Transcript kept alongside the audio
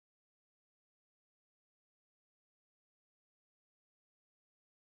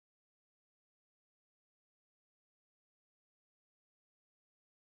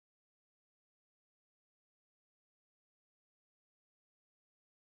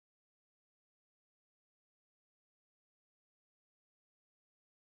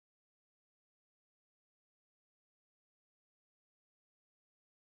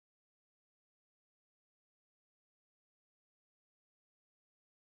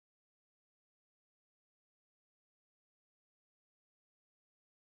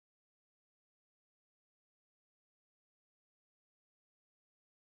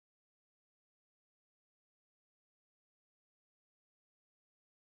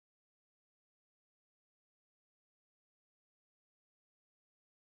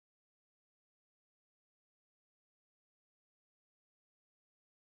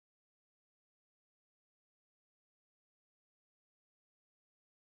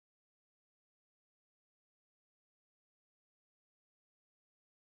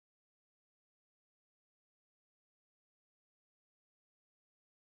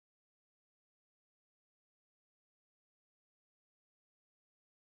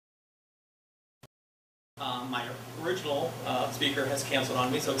My original speaker has canceled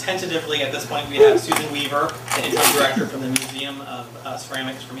on me, so tentatively at this point we have Susan Weaver, the interim director from the Museum of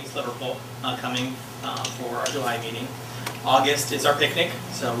Ceramics from East Liverpool, coming for our July meeting. August is our picnic,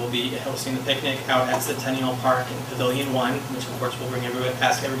 so we'll be hosting the picnic out at Centennial Park in Pavilion 1, which of course we'll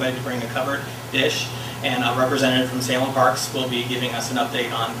ask everybody to bring a covered dish, and a representative from Salem Parks will be giving us an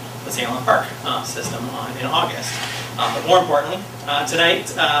update on the Salem Park system in August. But more importantly,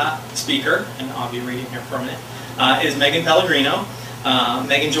 tonight's speaker, and I'll be reading here for a minute, is Megan Pellegrino.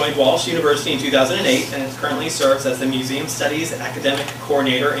 Megan joined Walsh University in 2008 and currently serves as the Museum Studies Academic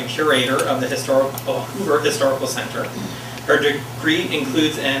Coordinator and Curator of the Hoover Historical Center. Her degree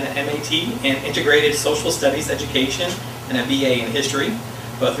includes an MAT in Integrated Social Studies Education and a BA in History.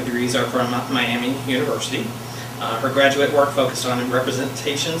 Both the degrees are from Miami University. Her graduate work focused on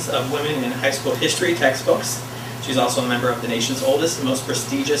representations of women in high school history textbooks. She's also a member of the nation's oldest and most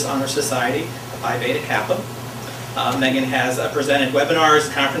prestigious honor society, Phi Beta Kappa. Megan has presented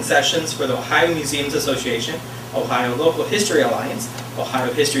webinars, conference sessions for the Ohio Museums Association, Ohio Local History Alliance,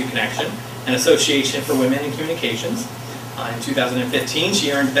 Ohio History Connection, and Association for Women in Communications. In 2015,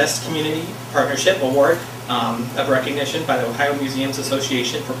 she earned Best Community Partnership Award of recognition by the Ohio Museums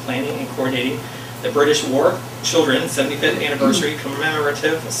Association for planning and coordinating the British War Children's 75th Anniversary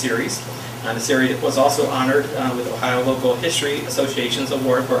Commemorative Series. The series was also honored with Ohio Local History Association's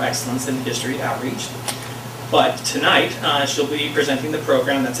Award for Excellence in History Outreach. But tonight, she'll be presenting the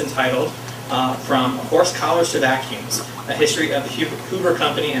program that's entitled From Horse Collars to Vacuums, a history of the Hoover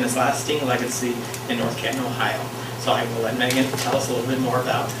Company and its lasting legacy in North Canton, Ohio. So I will let Megan tell us a little bit more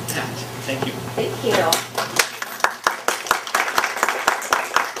about that. Thank you. Thank you.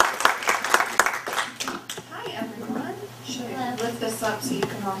 Lift this up so you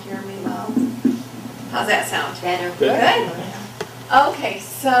can all hear me well. How's that sound? Better. Good? Okay,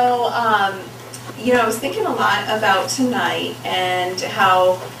 so, I was thinking a lot about tonight and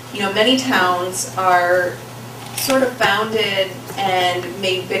how, many towns are sort of founded and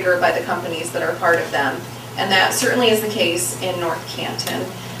made bigger by the companies that are part of them. And that certainly is the case in North Canton.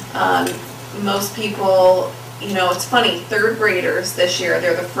 Most people, it's funny, third graders this year,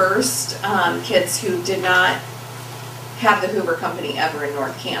 they're the first kids who did not have the Hoover Company ever in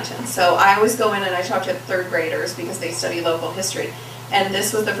North Canton. So I always go in and I talk to third graders because they study local history. And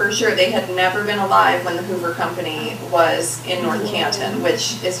this was the first year they had never been alive when the Hoover Company was in North Canton,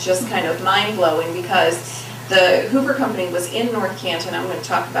 which is just kind of mind-blowing because the Hoover Company was in North Canton, I'm going to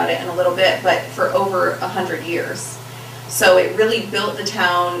talk about it in a little bit, but for over 100 years. So it really built the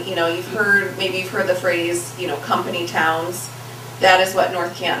town. Maybe you've heard the phrase, company towns. That is what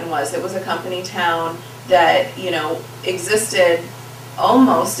North Canton was. It was a company town that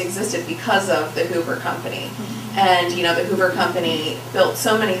almost existed because of the Hoover Company. And the Hoover Company built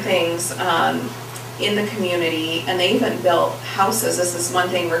so many things in the community, and they even built houses. This is one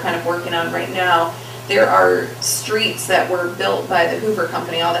thing we're kind of working on right now. There are streets that were built by the Hoover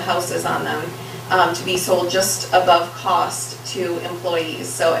Company, all the houses on them, to be sold just above cost to employees.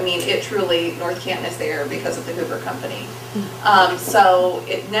 So it truly, North Canton is there because of the Hoover Company. So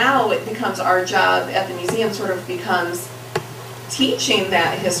now it becomes our job at the museum, sort of becomes teaching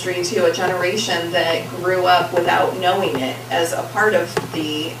that history to a generation that grew up without knowing it as a part of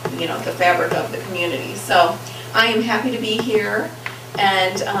the fabric of the community. So I am happy to be here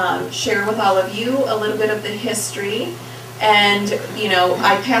and share with all of you a little bit of the history. And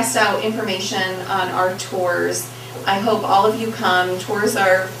I passed out information on our tours. I hope all of you come. Tours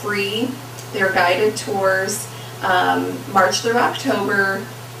are free. They're guided tours, March through October,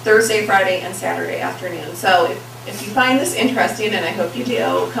 Thursday, Friday, and Saturday afternoon. So if you find this interesting, and I hope you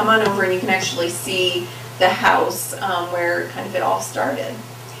do, come on over and you can actually see the house where kind of it all started.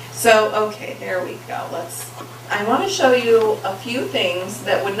 So, okay, there we go. I want to show you a few things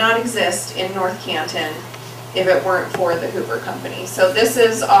that would not exist in North Canton if it weren't for the Hoover Company. So this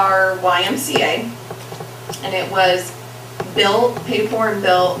is our YMCA, and it was paid for and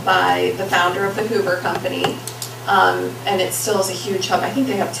built by the founder of the Hoover Company. And it still is a huge hub. I think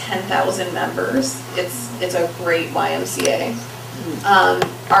they have 10,000 members. It's a great YMCA.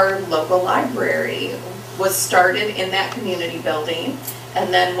 Our local library was started in that community building,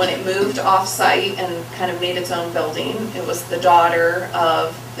 and then when it moved off-site and kind of made its own building, it was the daughter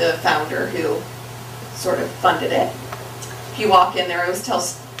of the founder who sort of funded it. If you walk in there, I always tell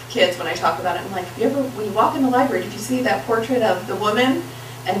kids when I talk about it, I'm like, when you walk in the library, did you see that portrait of the woman?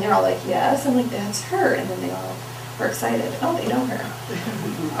 And they're all like, yes. I'm like, that's her. And then they all, We're excited. Oh, they know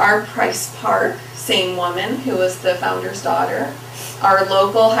her. Our Price Park, same woman who was the founder's daughter. Our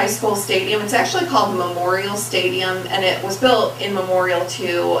local high school stadium, it's actually called Memorial Stadium, and it was built in memorial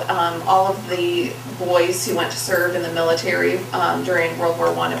to all of the boys who went to serve in the military during World War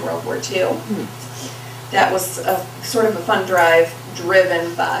I and World War II. That was a sort of a fun drive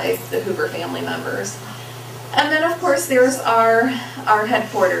driven by the Hoover family members. And then, of course, there's our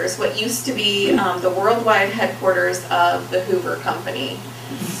headquarters, what used to be the worldwide headquarters of the Hoover Company.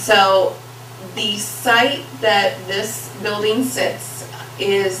 So the site that this building sits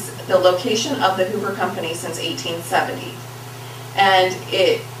is the location of the Hoover Company since 1870. And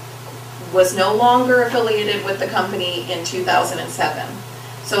it was no longer affiliated with the company in 2007.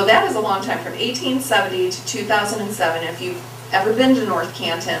 So that is a long time, from 1870 to 2007. If you've ever been to North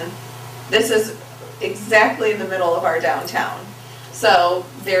Canton, this is exactly in the middle of our downtown. So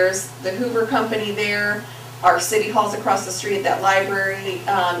there's the Hoover Company there. Our city hall's across the street. That library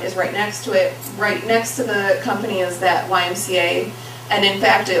is right next to it. Right next to the company is that YMCA. And in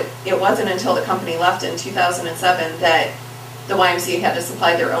fact, it wasn't until the company left in 2007 that the YMCA had to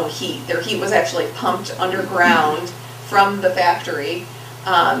supply their own heat. Their heat was actually pumped underground from the factory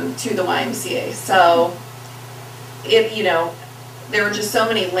to the YMCA. So, there are just so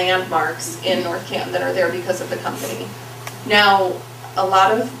many landmarks in North Canton that are there because of the company. Now, a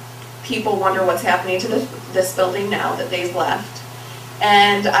lot of people wonder what's happening to this building now that they've left.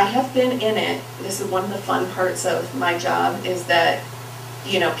 And I have been in it. This is one of the fun parts of my job, is that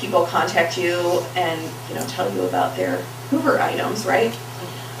people contact you and tell you about their Hoover items, right?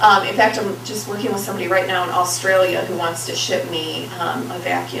 In fact, I'm just working with somebody right now in Australia who wants to ship me a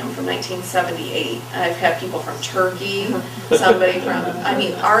vacuum from 1978. I've had people from Turkey, somebody from,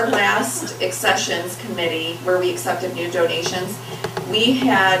 our last accessions committee where we accepted new donations, we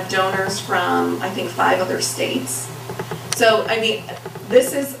had donors from, I think, 5 other states. So,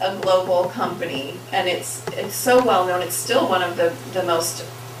 this is a global company, and it's so well known. It's still one of the most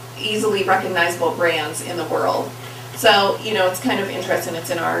easily recognizable brands in the world. So, it's kind of interesting. It's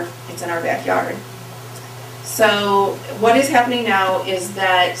in our backyard. So what is happening now is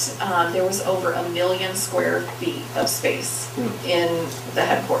that there was over 1 million square feet of space in the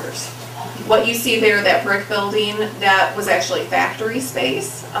headquarters. What you see there, that brick building, that was actually factory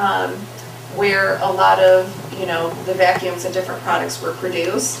space where a lot of the vacuums and different products were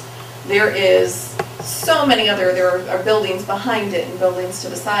produced. There is so many there are buildings behind it and buildings to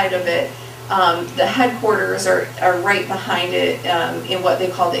the side of it. The headquarters are right behind it in what they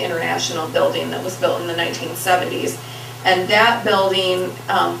call the International Building that was built in the 1970s. And that building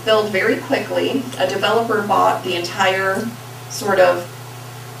filled very quickly. A developer bought the entire sort of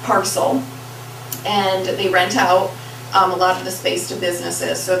parcel, and they rent out a lot of the space to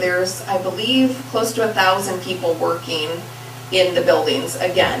businesses. So there's, I believe, close to 1,000 people working in the buildings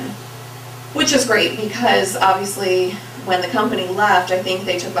again, which is great because obviously when the company left, I think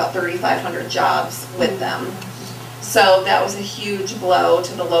they took about 3,500 jobs with them. So that was a huge blow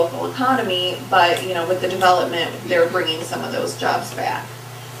to the local economy, but with the development, they're bringing some of those jobs back.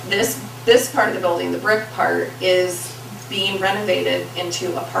 This part of the building, the brick part, is being renovated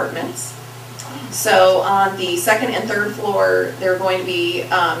into apartments. So on the second and third floor, there are going to be 2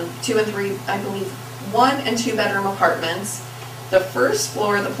 and 3, I believe, 1 and 2 bedroom apartments. The first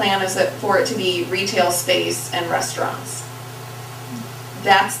floor, the plan is for it to be retail space and restaurants.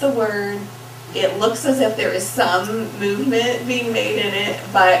 That's the word. It looks as if there is some movement being made in it,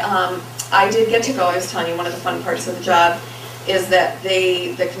 but I did get to go. I was telling you, one of the fun parts of the job is that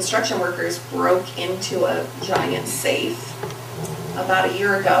the construction workers broke into a giant safe about a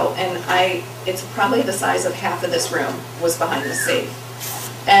year ago, and it's probably the size of half of this room was behind the safe.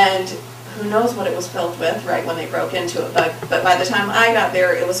 And who knows what it was filled with right when they broke into it, but by the time I got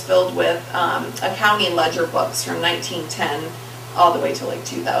there, it was filled with accounting ledger books from 1910 all the way to like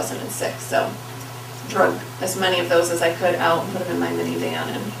 2006. So drug as many of those as I could out and put them in my minivan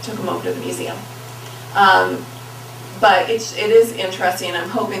and took them over to the museum. But it is interesting. I'm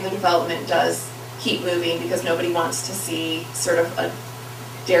hoping the development does keep moving because nobody wants to see sort of a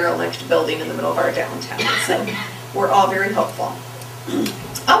derelict building in the middle of our downtown. So we're all very hopeful.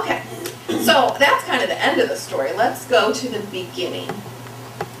 Okay, so that's kind of the end of the story. Let's go to the beginning.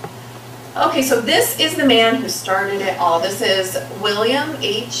 Okay, so this is the man who started it all. This is William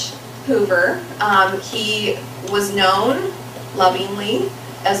H. Hoover. He was known lovingly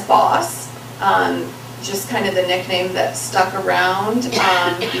as Boss, just kind of the nickname that stuck around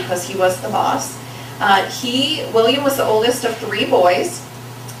because he was the boss. William was the oldest of 3 boys.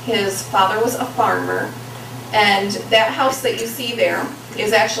 His father was a farmer, and that house that you see there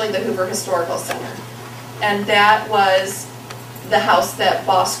is actually the Hoover Historical Center. And that was the house that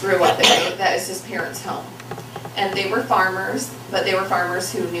Boss grew up in. That is his parents' home. And they were farmers, but they were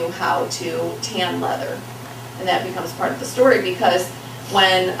farmers who knew how to tan leather. And that becomes part of the story because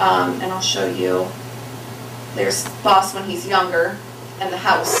when, and I'll show you, there's Boss when he's younger and the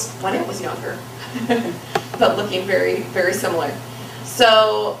house when it was younger, but looking very, very similar.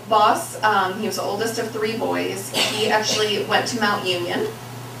 So Boss, he was the oldest of 3 boys. He actually went to Mount Union,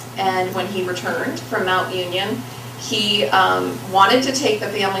 and when he returned from Mount Union, he wanted to take the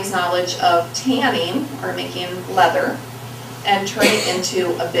family's knowledge of tanning or making leather and turn it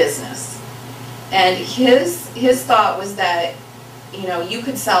into a business. And his thought was that, you know, you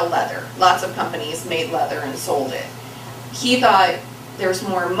could sell leather. Lots of companies made leather and sold it. He thought there's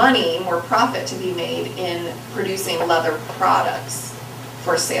more money, more profit to be made in producing leather products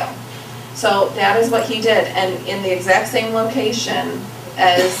for sale. So that is what he did. And in the exact same location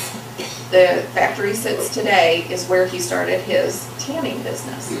as the factory sits today is where he started his tanning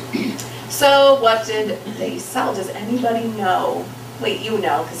business. So what did they sell? Does anybody know? Wait, you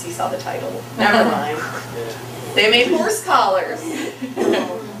know, because you saw the title. Never mind. They made horse collars.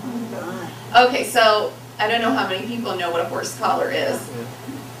 Okay, so I don't know how many people know what a horse collar is.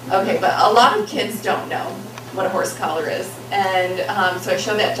 Okay, but a lot of kids don't know what a horse collar is. And so I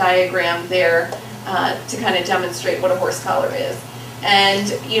show that diagram there to kind of demonstrate what a horse collar is.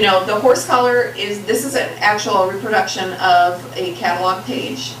 And, you know, the horse collar this is an actual reproduction of a catalog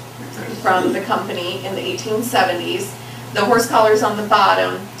page from the company in the 1870s. The horse collar is on the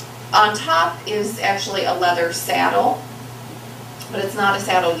bottom. On top is actually a leather saddle, but it's not a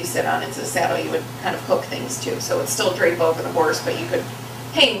saddle you sit on. It's a saddle you would kind of hook things to. So it's still drape over the horse, but you could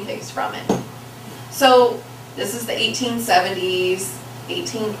hang things from it. So this is the 1870s,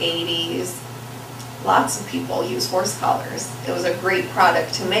 1880s. Lots of people use horse collars. It was a great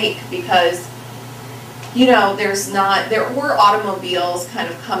product to make because, you know, there were automobiles kind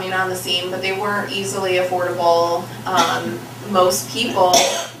of coming on the scene, but they weren't easily affordable. Most people,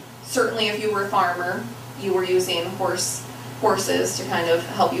 certainly if you were a farmer, you were using horses to kind of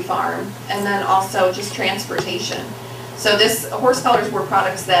help you farm, and then also just transportation. So horse collars were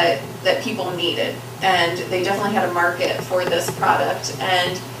products that people needed, and they definitely had a market for this product.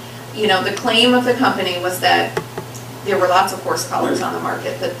 And you know, the claim of the company was that there were lots of horse collars on the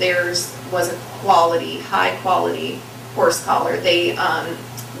market, that theirs was a high quality horse collar. They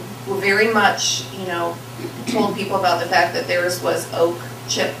were very much, you know, told people about the fact that theirs was oak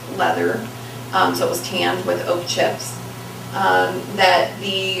chip leather, so it was tanned with oak chips. That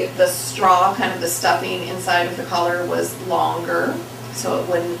the straw, kind of the stuffing inside of the collar, was longer, so it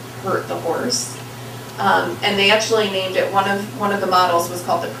wouldn't hurt the horse. And they actually named it, one of the models was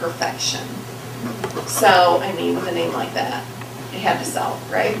called the Perfection. So I named the name like that. It had to sell,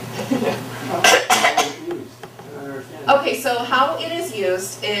 right? Okay, so how it is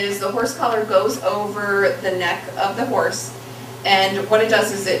used is the horse collar goes over the neck of the horse, and what it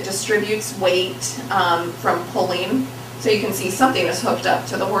does is it distributes weight from pulling. So you can see something is hooked up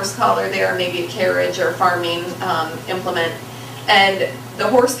to the horse collar there, maybe a carriage or farming implement, and the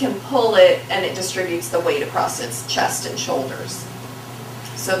horse can pull it and it distributes the weight across its chest and shoulders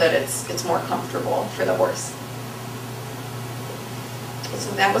so that it's more comfortable for the horse. So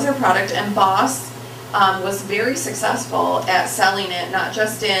that was our product, and Boss was very successful at selling it, not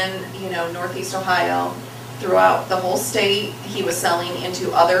just in, you know, Northeast Ohio, throughout the whole state. He was selling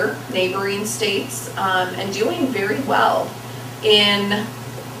into other neighboring states and doing very well. In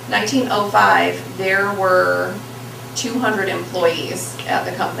 1905, there were 200 employees at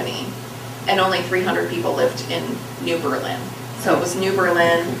the company, and only 300 people lived in New Berlin. So it was New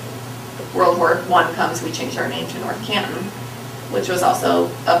Berlin. World War I comes, we changed our name to North Canton, which was also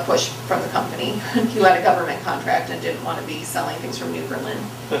a push from the company who had a government contract and didn't want to be selling things from New Berlin.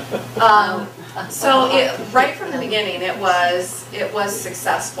 So right from the beginning, it was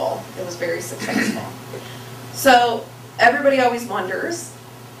successful. It was very successful. So everybody always wonders,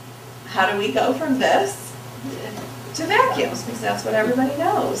 how do we go from this to vacuums? Because that's what everybody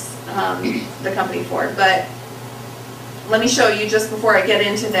knows the company for. But let me show you, just before I get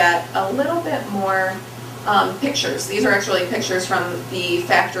into that, a little bit more pictures. These are actually pictures from the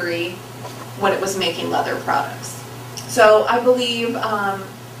factory when it was making leather products. So I believe,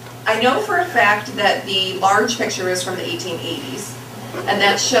 I know for a fact that the large picture is from the 1880s, and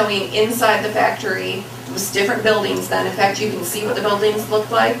that's showing inside the factory. It was different buildings then. In fact, you can see what the buildings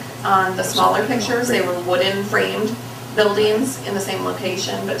looked like on the smaller pictures. They were wooden framed buildings in the same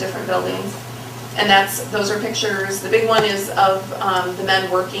location, but different buildings. And those are pictures. The big one is of the men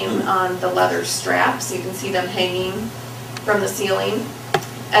working on the leather straps. You can see them hanging from the ceiling.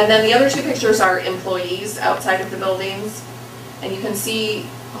 And then the other two pictures are employees outside of the buildings. And you can see,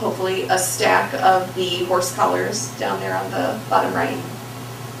 hopefully, a stack of the horse collars down there on the bottom right.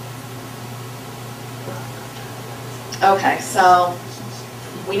 Okay, so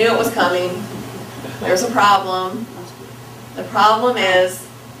we knew it was coming. There's a problem. The problem is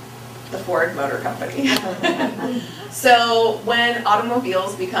the Ford Motor Company. So when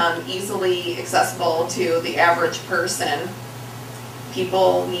automobiles become easily accessible to the average person,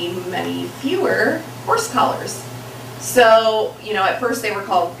 people need many fewer horse collars. So, you know, at first they were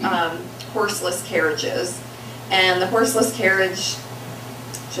called horseless carriages, and the horseless carriage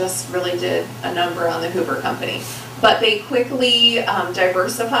just really did a number on the Hoover Company. But they quickly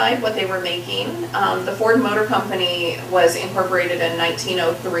diversified what they were making. The Ford Motor Company was incorporated in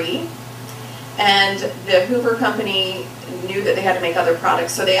 1903, and the Hoover Company knew that they had to make other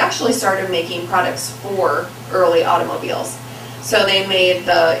products, so they actually started making products for early automobiles. So they made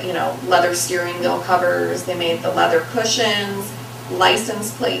the, you know, leather steering wheel covers, they made the leather cushions,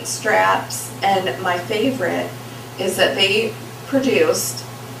 license plate straps, and my favorite is that they produced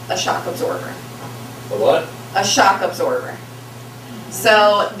a shock absorber. A what? A shock absorber.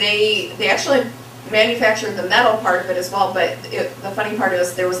 So they actually manufactured the metal part of it as well, but the funny part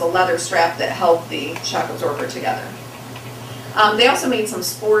is there was a leather strap that held the shock absorber together. They also made some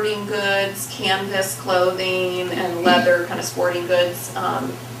sporting goods, canvas clothing, and leather kind of sporting goods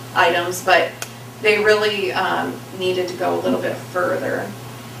items, but they really needed to go a little bit further.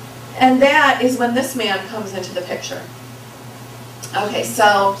 And that is when this man comes into the picture. Okay,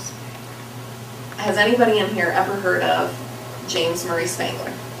 so has anybody in here ever heard of James Murray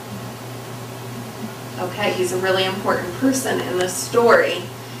Spangler? Okay, he's a really important person in this story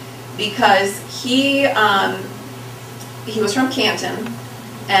because he was from Canton,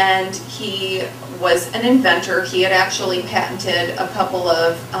 and he was an inventor. He had actually patented a couple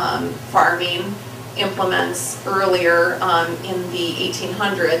of farming implements earlier in the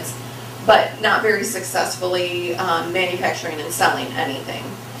 1800s, but not very successfully manufacturing and selling anything.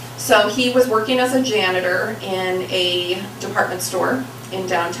 So he was working as a janitor in a department store in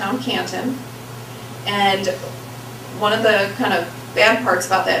downtown Canton, and one of the kind of bad parts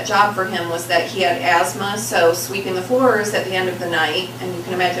about that job for him was that he had asthma, so sweeping the floors at the end of the night, and you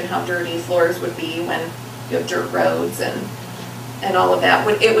can imagine how dirty floors would be when you have dirt roads and all of that,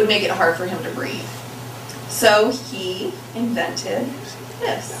 it would make it hard for him to breathe. So he invented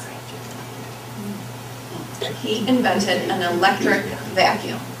this. He invented an electric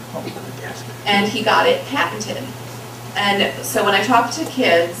vacuum, and he got it patented. And so when I talk to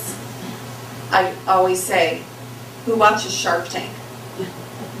kids, I always say, who watches Shark Tank?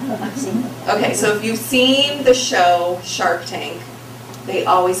 Okay, so if you've seen the show Shark Tank, they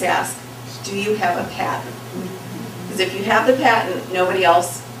always ask, do you have a patent? Because if you have the patent, nobody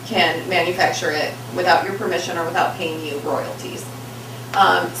else can manufacture it without your permission or without paying you royalties.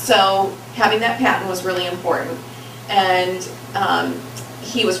 So having that patent was really important. And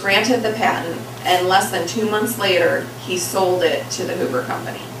he was granted the patent, and less than 2 months later, he sold it to the Hoover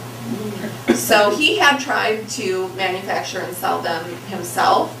Company. So he had tried to manufacture and sell them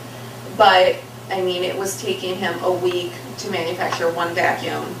himself, but I mean, it was taking him a week to manufacture one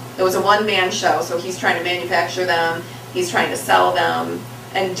vacuum. It was a one-man show, so he's trying to manufacture them, he's trying to sell them,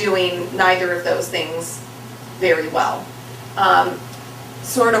 and doing neither of those things very well.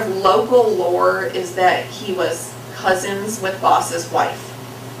 Sort of local lore is that he was cousins with Boss's wife.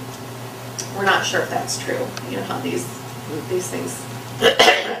 We're not sure if that's true. You know how these things,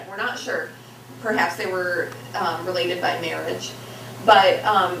 we're not sure. Perhaps they were related by marriage. But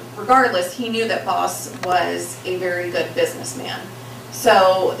regardless, he knew that Boss was a very good businessman.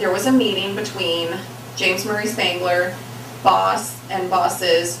 So there was a meeting between James Murray Spangler, Boss, and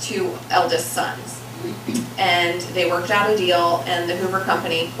Boss's two eldest sons. And they worked out a deal, and the Hoover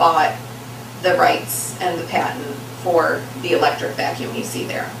Company bought the rights and the patent for the electric vacuum you see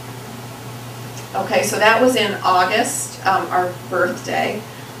there. Okay, so that was in August. Our birthday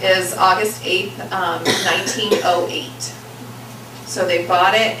is August 8th, 1908. So they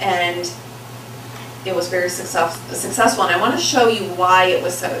bought it, and it was very successful. And I want to show you why it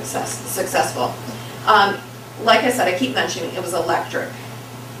was so successful. Like I said, I keep mentioning it was electric.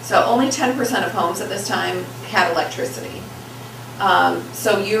 So only 10% of homes at this time had electricity.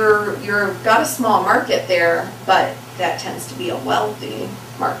 So you've got a small market there, but that tends to be a wealthy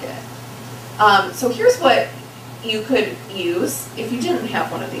market. So here's what you could use if you didn't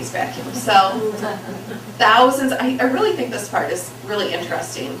have one of these vacuums. So thousands, I really think this part is really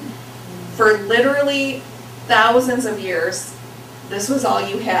interesting. For literally thousands of years, this was all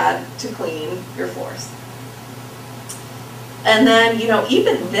you had to clean your floors. And then, you know,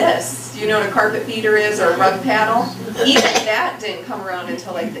 even this, do you know what a carpet beater is, or a rug paddle? Even that didn't come around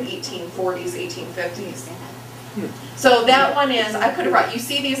until like the 1840s, 1850s. So that one is, I could have brought, you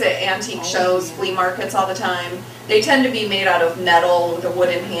see these at antique shows, flea markets all the time. They tend to be made out of metal with a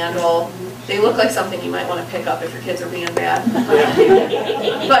wooden handle. They look like something you might want to pick up if your kids are being bad.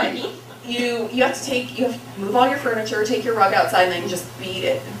 But you have to move all your furniture, take your rug outside, and then just beat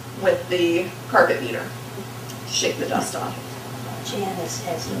it with the carpet beater. Shake the dust off. Janice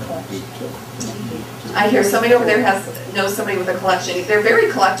has a collection too. I hear somebody over there knows somebody with a collection. They're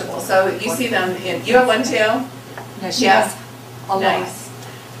very collectible, so you see them in, you have one too? No, she Yes. has a lot. Nice.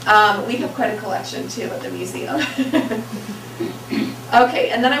 We have quite a collection too at the museum. Okay,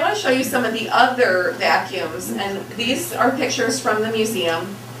 and then I want to show you some of the other vacuums, and these are pictures from the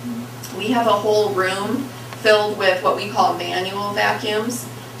museum. We have a whole room filled with what we call manual vacuums.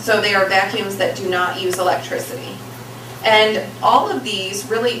 So they are vacuums that do not use electricity. And all of these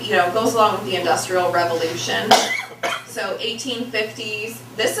really, you know, goes along with the Industrial Revolution. So 1850s,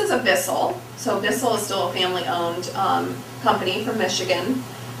 this is a Bissell. So Bissell is still a family-owned company from Michigan.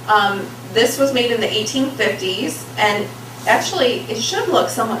 This was made in the 1850s, and actually it should look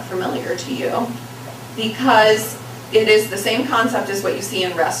somewhat familiar to you because it is the same concept as what you see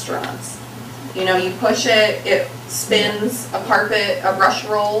in restaurants. You know, you push it, it spins a carpet, a brush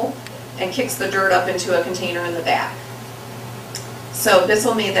roll, and kicks the dirt up into a container in the back. So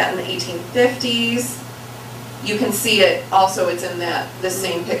Bissell made that in the 1850s. You can see it also, it's in this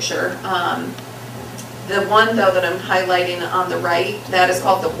same picture. The one though that I'm highlighting on the right, that is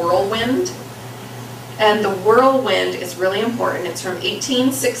called the Whirlwind. And the Whirlwind is really important. It's from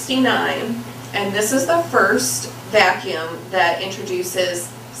 1869, and this is the first vacuum that introduces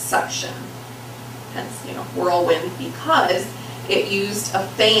suction. Hence, you know, Whirlwind, because it used a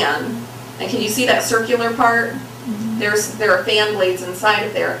fan. And can you see that circular part? Mm-hmm. There are fan blades inside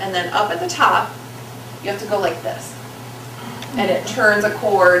of there, and then up at the top, you have to go like this. And it turns a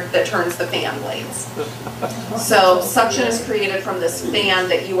cord that turns the fan blades. So suction is created from this fan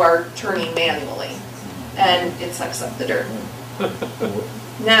that you are turning manually, and it sucks up the dirt.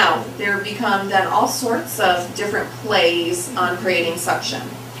 Now, there become then all sorts of different plays on creating suction.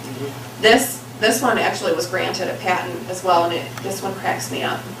 This one actually was granted a patent as well, and this one cracks me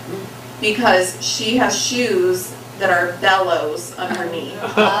up because she has shoes that are bellows underneath.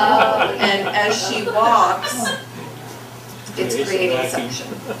 And as she walks, it's creating suction.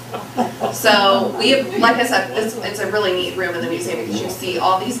 So we have, like I said, it's a really neat room in the museum because you see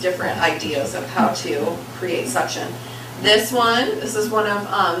all these different ideas of how to create suction. This is one of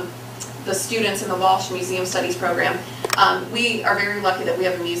the students in the Walsh Museum Studies program. We are very lucky that we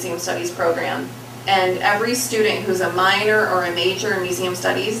have a museum studies program, and every student who's a minor or a major in museum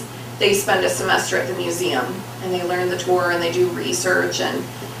studies, they spend a semester at the museum, and they learn the tour, and they do research and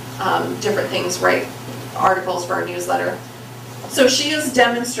different things, write articles for our newsletter. So she is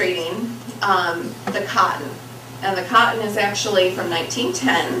demonstrating the cotton, and the cotton is actually from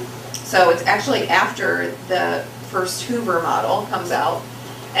 1910, so it's actually after the first Hoover model comes out.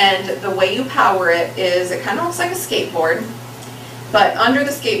 And the way you power it is, it kind of looks like a skateboard, but under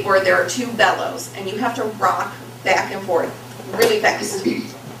the skateboard there are two bellows, and you have to rock back and forth really fast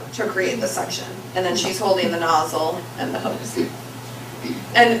to create the suction. And then she's holding the nozzle and the hose.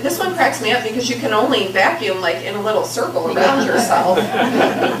 And this one cracks me up because you can only vacuum like in a little circle around yourself.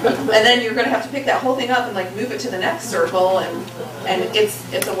 And then you're going to have to pick that whole thing up and like move it to the next circle, and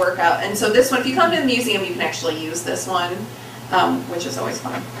it's a workout. And so this one, if you come to the museum, you can actually use this one. Which is always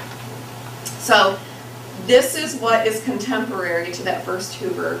fun. So this is what is contemporary to that first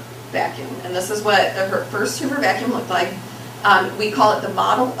Hoover vacuum, and this is what the first Hoover vacuum looked like. We call it the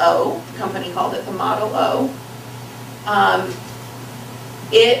Model O. The company called it the Model O.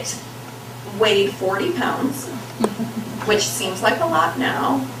 It weighed 40 pounds, which seems like a lot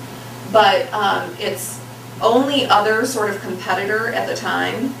now, but its only other sort of competitor at the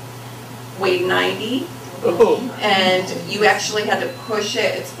time weighed 90. And you actually had to push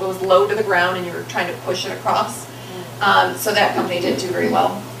it. It was low to the ground, and you were trying to push it across. So that company didn't do very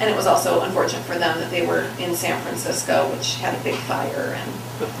well. And it was also unfortunate for them that they were in San Francisco, which had a big fire, and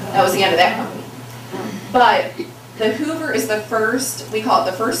that was the end of that company. But the Hoover is the first, we call it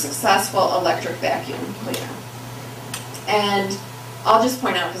the first successful electric vacuum cleaner. And I'll just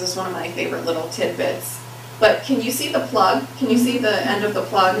point out, because it's one of my favorite little tidbits, but can you see the plug? Can you see the end of the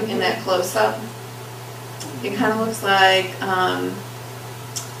plug in that close-up? It kind of looks like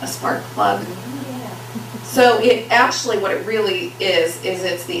a spark plug. Yeah. So it actually, what it really is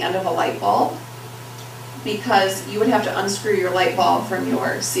it's the end of a light bulb, because you would have to unscrew your light bulb from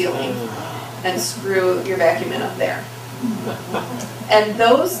your ceiling and screw your vacuum in up there. And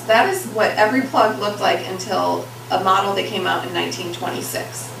that is what every plug looked like until a model that came out in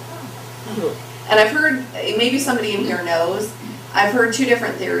 1926. And I've heard, maybe somebody in here knows, I've heard two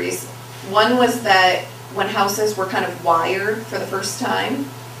different theories. One was that when houses were kind of wired for the first time,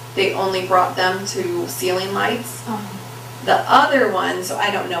 they only brought them to ceiling lights. The other one, so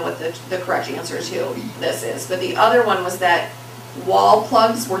I don't know what the correct answer to this is, but the other one was that wall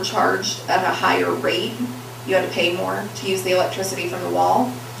plugs were charged at a higher rate. You had to pay more to use the electricity from the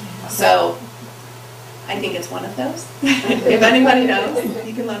wall. So I think it's one of those. If anybody knows,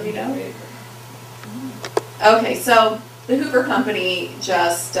 you can let me know. Okay, so the Hoover Company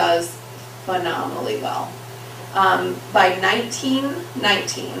just does phenomenally well. By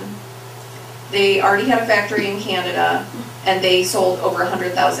 1919, they already had a factory in Canada, and they sold over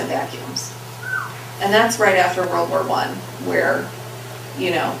 100,000 vacuums. And that's right after World War I, where,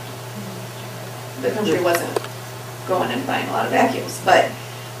 you know, the country wasn't going and buying a lot of vacuums. But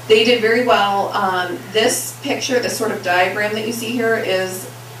they did very well. This picture, this sort of diagram that you see here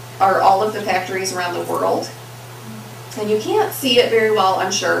are all of the factories around the world. And you can't see it very well,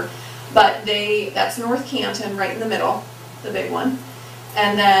 I'm sure, but that's North Canton right in the middle, the big one.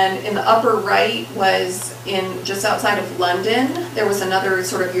 And then in the upper right was just outside of London, there was another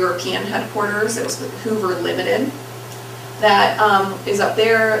sort of European headquarters. It was Hoover Limited. That is up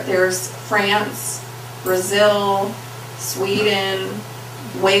there. There's France, Brazil, Sweden,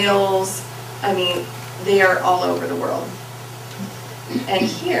 Wales. I mean, they are all over the world. And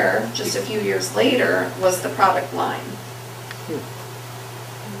here, just a few years later, was the product line.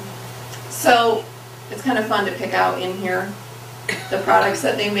 So it's kind of fun to pick out in here the products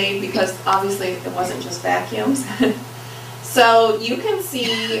that they made, because obviously it wasn't just vacuums. So you can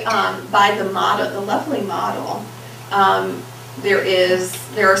see by the model, the lovely model,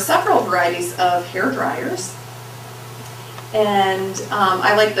 there are several varieties of hair dryers, and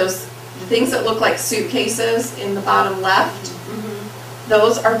I like the things that look like suitcases in the bottom left.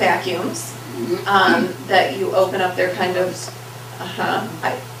 Those are vacuums that you open up. They're kind of,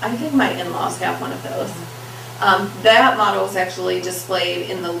 I think my in-laws have one of those. That model was actually displayed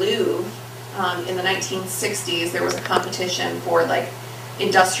in the Louvre in the 1960s. There was a competition for like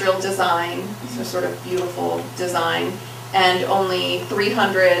industrial design, so sort of beautiful design, and only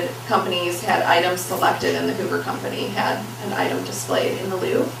 300 companies had items selected, and the Hoover Company had an item displayed in the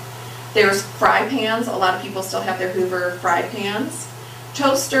Louvre. There's fry pans. A lot of people still have their Hoover fry pans.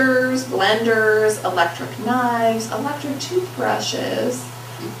 Toasters, blenders, electric knives, electric toothbrushes,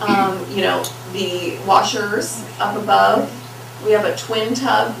 you know, the washers up above. We have a twin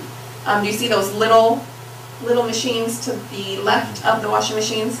tub. Do you see those little machines to the left of the washing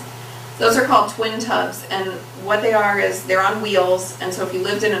machines? Those are called twin tubs, and what they are is they're on wheels, and so if you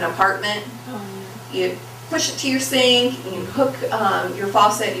lived in an apartment, you push it to your sink, you hook your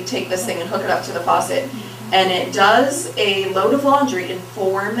faucet, you take this thing and hook it up to the faucet, and it does a load of laundry in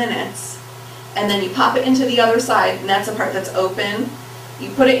 4 minutes, and then you pop it into the other side, and that's the part that's open. You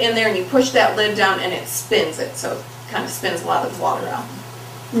put it in there and you push that lid down and it spins it, so it kind of spins a lot of the water out.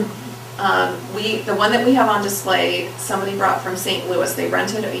 The one that we have on display, somebody brought from St. Louis. They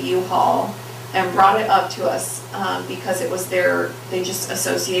rented a U-Haul and brought it up to us because it was they just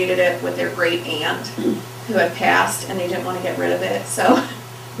associated it with their great aunt who had passed, and they didn't want to get rid of it, so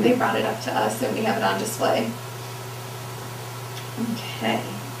they brought it up to us and we have it on display. Okay.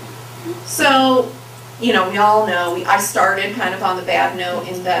 So, you know, we all know, I started kind of on the bad note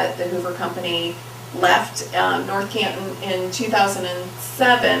in that the Hoover Company left North Canton in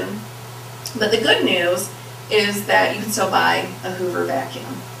 2007, but the good news is that you can still buy a Hoover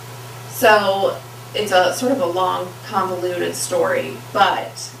vacuum. So it's a sort of a long, convoluted story,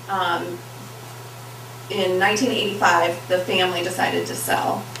 but in 1985, the family decided to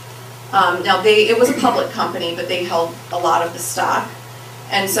sell. Now, it was a public company, but they held a lot of the stock.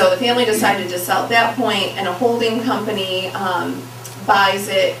 And so the family decided to sell at that point, and a holding company buys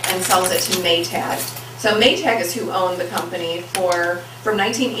it and sells it to Maytag. So Maytag is who owned the company from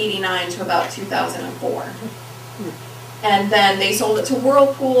 1989 to about 2004. And then they sold it to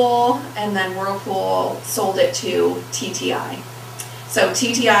Whirlpool, and then Whirlpool sold it to TTI. So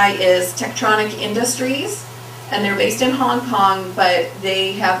TTI is Tektronic Industries, and they're based in Hong Kong, but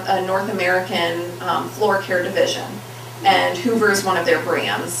they have a North American floor care division. And Hoover is one of their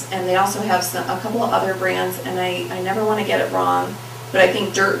brands, and they also have a couple of other brands, and I never want to get it wrong, but I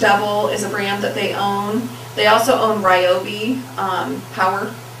think Dirt Devil is a brand that they own. They also own Ryobi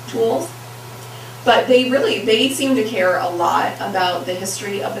power tools. But they seem to care a lot about the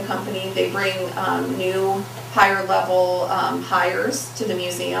history of the company. They bring new higher level hires to the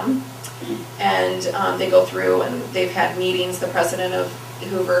museum, and they go through and they've had meetings. The president of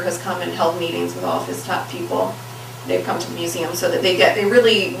Hoover has come and held meetings with all of his top people. They've come to the museum so that they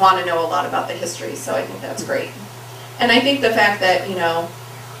really want to know a lot about the history, so I think that's great. And I think the fact that, you know,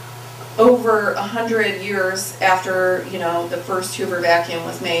 over 100 years after, you know, the first Hoover vacuum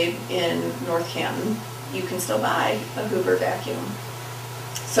was made in North Canton, you can still buy a Hoover vacuum.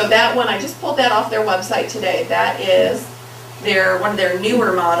 So that one, I just pulled that off their website today. That is one of their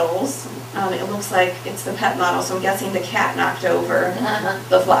newer models. It looks like it's the pet model, so I'm guessing the cat knocked over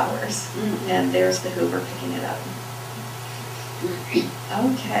the flowers. And there's the Hoover picking it up.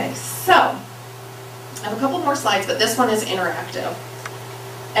 Okay, so I have a couple more slides, but this one is interactive.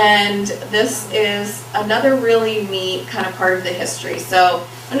 And this is another really neat kind of part of the history. So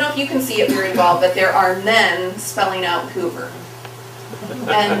I don't know if you can see it very well, but there are men spelling out Hoover.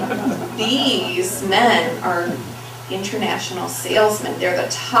 And these men are international salesmen. They're the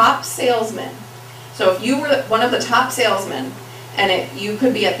top salesmen. So if you were one of the top salesmen, and you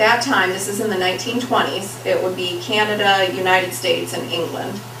could be at that time, this is in the 1920s, it would be Canada, United States, and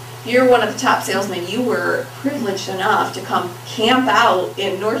England. If you're one of the top salesmen, you were privileged enough to come camp out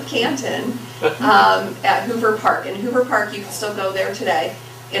in North Canton at Hoover Park. And Hoover Park, you can still go there today.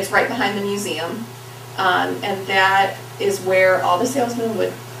 It's right behind the museum. And that is where all the salesmen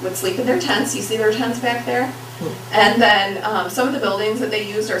would sleep in their tents. You see their tents back there? And then some of the buildings that they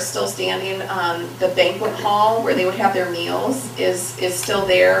used are still standing. The banquet hall where they would have their meals is still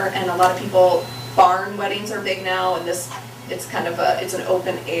there, and a lot of people, barn weddings are big now, and it's kind of it's an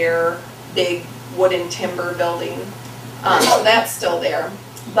open air, big wooden timber building. So that's still there.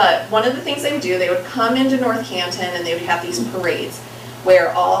 But one of the things they would do, they would come into North Canton and they would have these parades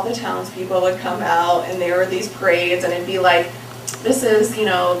where all the townspeople would come out, and there were these parades, and it'd be like, this is, you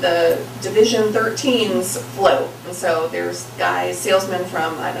know, the Division 13's float. And so there's guys, salesmen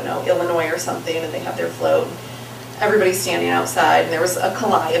from, I don't know, Illinois or something, and they have their float. Everybody's standing outside, and there was a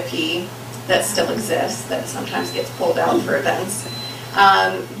calliope that still exists that sometimes gets pulled out for events.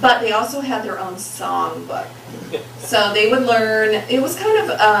 But they also had their own song book. So they would learn, it was kind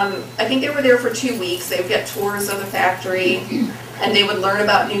of, I think they were there for 2 weeks. They would get tours of the factory, and they would learn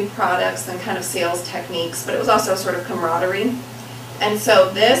about new products and kind of sales techniques, but it was also sort of camaraderie. And so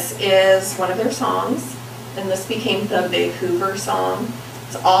this is one of their songs, and this became the Big Hoover song.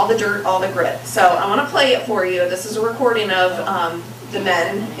 It's all the dirt, all the grit. So I want to play it for you. This is a recording of the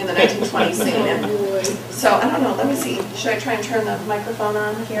men in the 1920s singing it. So I don't know, let me see. Should I try and turn the microphone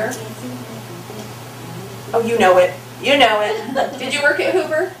on here? Oh, you know it. You know it. Did you work at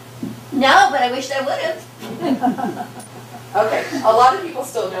Hoover? No, but I wish I would have. Okay, a lot of people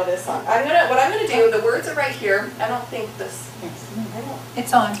still know this song. What I'm gonna do, the words are right here. I don't think this,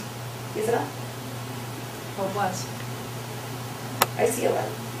 It's on. is it on? Or it was. I see a light.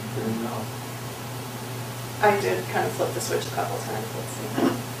 I did kind of flip the switch a couple times, let's see.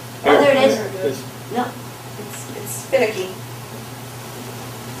 Oh, there it is. No. It's finicky.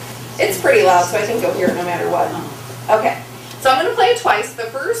 It's pretty loud, so I think you'll hear it no matter what. Okay, so I'm gonna play it twice. The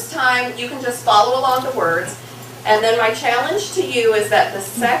first time, you can just follow along the words. And then my challenge to you is that the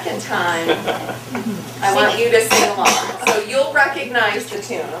second time, I want you to sing along. So you'll recognize the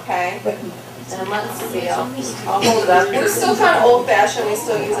tune, okay? And let's see, I'll hold it up. We're still kind of old-fashioned, we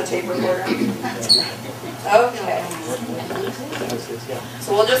still use a tape recorder. Okay.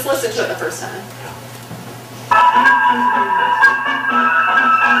 So we'll just listen to it the first time.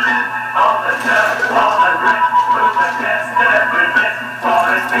 All the dirt, all the grit, with the best of every bit, for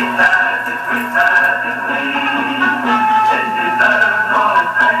it's been bad, it's been bad, it's been. It deserves all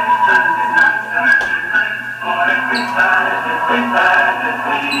its praise, and it's nice and it's for it's been bad, it's been bad, it's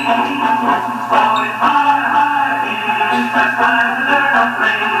been. For it's high, it's time to learn a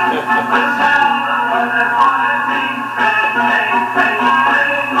plea, with shall the wonder quality, bring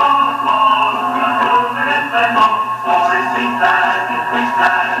all small, over it by more, for it's been bad, it's been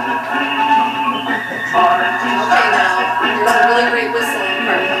bad, it's been. Okay, now, there's a really great whistling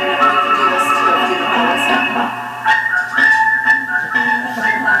part here, and you can do this too if you don't know this now.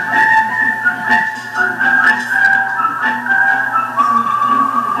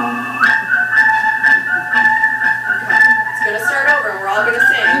 It's going to start over, and we're all going to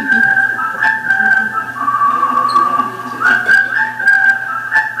sing.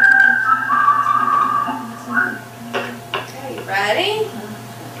 Okay, you ready?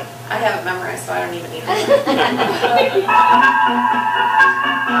 I have it memorized, so I don't even need it.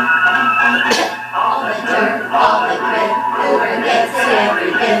 All the dirt, all the grit, Hoover gets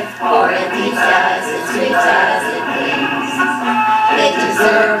every bit, for it teaches us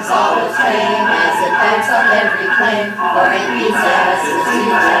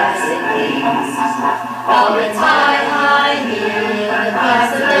All the time I hear the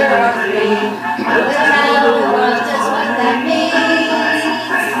past that there are three. Who can tell the world just what that means?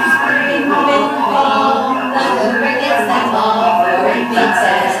 Spring will fall, the Hoover gets that ball, for it beats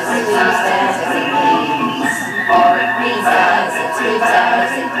as it sweeps as it please. For it beats as it sweeps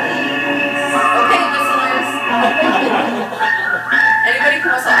as it please. Okay, whistlers. Anybody can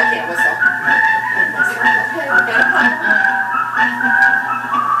whistle? I can't whistle. Okay, we're gonna pop.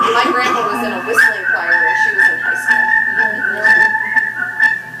 My grandma was in a whistling choir when she was in high school.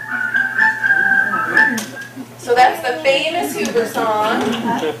 So that's the famous Hoover song.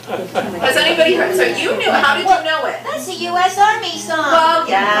 Has anybody heard? So you knew. How did you know it? That's a U.S. Army song. Well,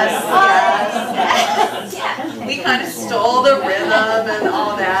 yes. Yes. Yeah. We kind of stole the rhythm and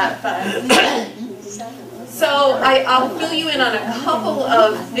all that, but. So I'll fill you in on a couple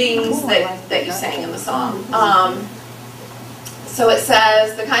of things that you sang in the song. So it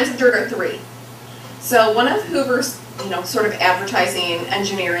says the kinds of dirt are three. So one of Hoover's, sort of advertising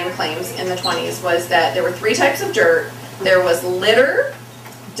engineering claims in the 20s was that there were three types of dirt. There was litter,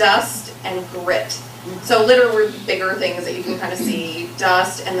 dust, and grit. So litter were bigger things that you can kind of see,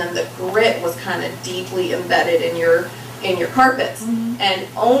 dust, and then the grit was kind of deeply embedded in your carpets. And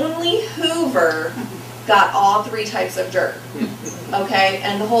only Hoover got all three types of dirt. Okay,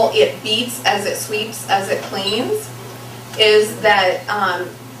 and the whole "it beats as it sweeps as it cleans" is that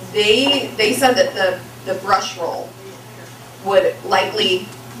they said that the brush roll would lightly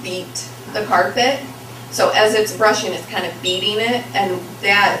beat the carpet. So as it's brushing, it's kind of beating it, and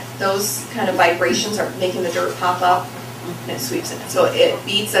those kind of vibrations are making the dirt pop up, and it sweeps in it. So it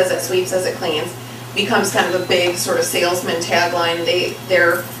beats as it sweeps as it cleans becomes kind of a big sort of salesman tagline.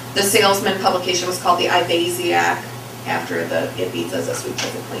 The salesman publication was called the Ibasiac after the "it beats as it sweeps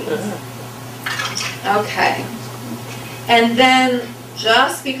as it cleans." Okay. And then,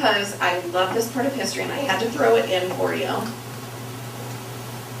 just because I love this part of history and I had to throw it in for you.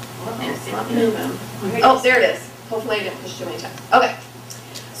 It's not moving. Oh, there it is. Hopefully I didn't push too many times. Okay.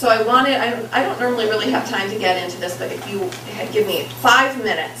 So I don't normally really have time to get into this, but if you give me 5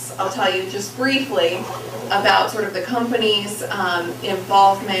 minutes, I'll tell you just briefly about sort of the company's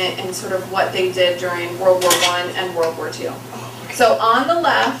involvement and sort of what they did during World War I and World War II. So on the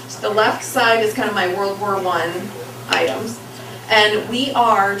left side is kind of my World War I items. And we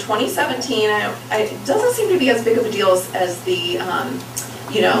are 2017, it doesn't seem to be as big of a deal as the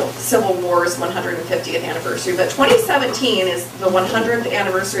Civil War's 150th anniversary, but 2017 is the 100th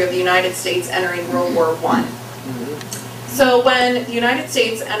anniversary of the United States entering World War I. So when the United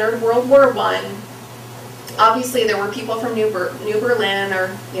States entered World War I, obviously there were people from New Berlin,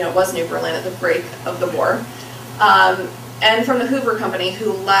 or it was New Berlin at the break of the war, and from the Hoover Company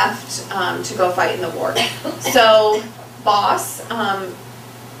who left to go fight in the war. So Boss, down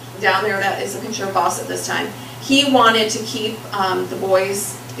there, that is a picture of Boss at this time, he wanted to keep the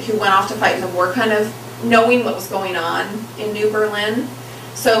boys who went off to fight in the war kind of knowing what was going on in New Berlin.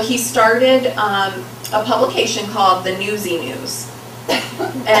 So he started a publication called the Newsy News.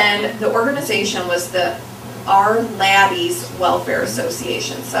 And the organization was the Our Laddies Welfare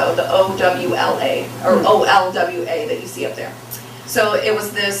Association, so the OWLA, or OLWA that you see up there. So it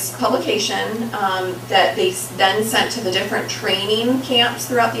was this publication that they then sent to the different training camps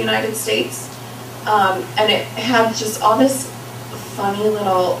throughout the United States. And it had just all this funny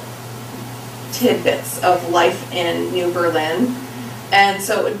little tidbits of life in New Berlin. And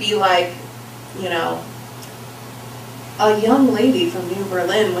so it would be like, a young lady from New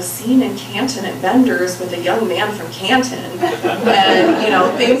Berlin was seen in Canton at Bender's with a young man from Canton.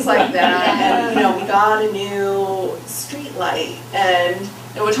 And, things like that. And, we got a new street light. And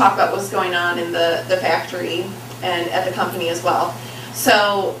it would talk about what's going on in the factory and at the company as well.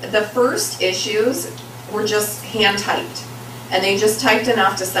 So the first issues were just hand typed, and they just typed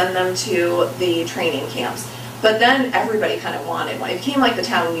enough to send them to the training camps. But then everybody kind of wanted one. It became like the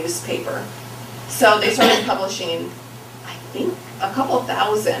town newspaper. So they started publishing, I think, a couple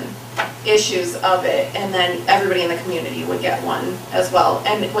thousand issues of it, and then everybody in the community would get one as well.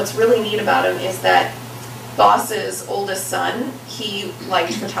 And what's really neat about him is that Boss's oldest son, he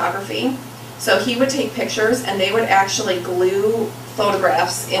liked photography. So he would take pictures, and they would actually glue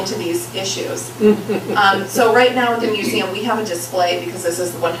photographs into these issues. So right now at the museum, we have a display, because this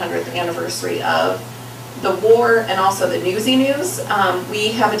is the 100th anniversary of the war and also the Newsy News.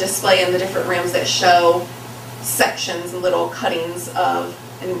 We have a display in the different rooms that show sections and little cuttings of,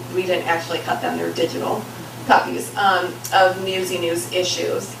 and we didn't actually cut them, they're digital copies, of Newsy News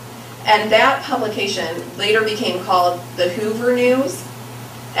issues. And that publication later became called the Hoover News,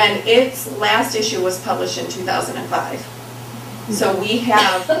 and its last issue was published in 2005. So we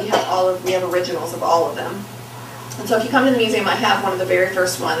have originals of all of them. And so if you come to the museum, I have one of the very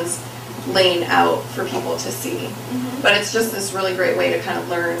first ones laying out for people to see. But it's just this really great way to kind of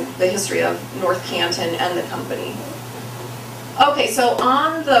learn the history of North Canton and the company. Okay, so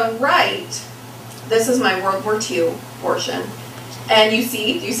on the right, this is my World War II portion. And do you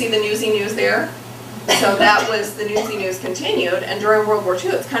see the Newsy News there? So that was the Newsy News continued, and during World War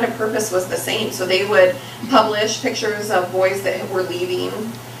II, its kind of purpose was the same. So they would publish pictures of boys that were leaving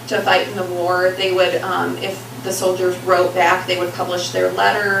to fight in the war. They would, if the soldiers wrote back, they would publish their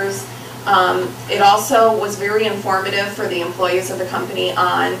letters. It also was very informative for the employees of the company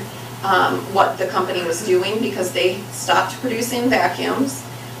on what the company was doing, because they stopped producing vacuums.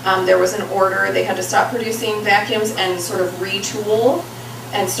 There was an order, they had to stop producing vacuums and sort of retool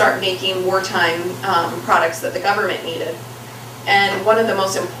and start making wartime products that the government needed. And one of the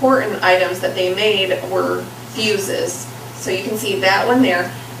most important items that they made were fuses. So you can see that one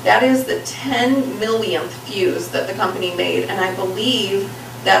there. That is the 10 millionth fuse that the company made, and I believe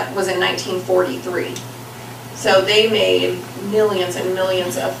that was in 1943. So they made millions and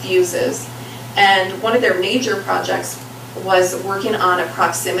millions of fuses. And one of their major projects was working on a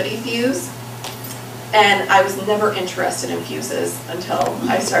proximity fuse. And I was never interested in fuses until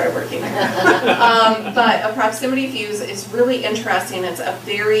I started working there. But a proximity fuse is really interesting. It's a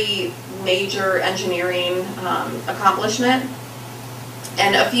very major engineering accomplishment.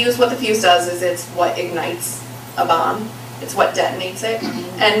 And a fuse, what the fuse does is it's what ignites a bomb. It's what detonates it.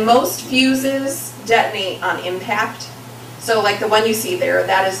 And most fuses detonate on impact. So like the one you see there,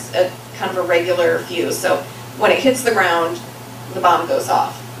 that is a kind of a regular fuse. So when it hits the ground, the bomb goes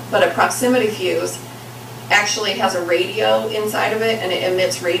off. But a proximity fuse actually has a radio inside of it, and it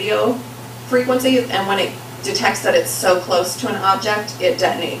emits radio frequency, and when it detects that it's so close to an object, it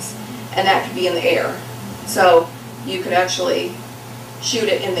detonates. And that could be in the air. So you could actually shoot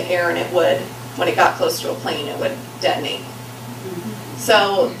it in the air, and it would, when it got close to a plane, it would detonate.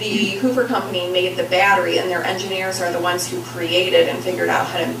 So the Hoover company made the battery, and their engineers are the ones who created and figured out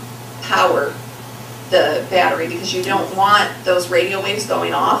how to power the battery, because you don't want those radio waves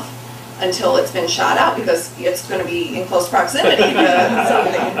going off until it's been shot out, because it's going to be in close proximity to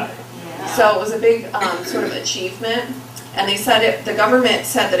something. So it was a big sort of achievement, and they said the government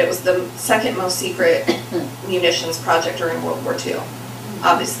said that it was the second most secret munitions project during World War II.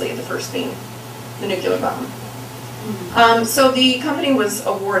 Obviously, the first being the nuclear bomb. So the company was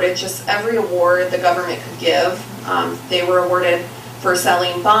awarded just every award the government could give. They were awarded for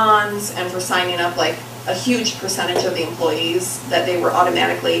selling bonds and for signing up like a huge percentage of the employees, that they were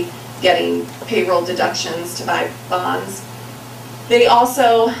automatically getting payroll deductions to buy bonds. They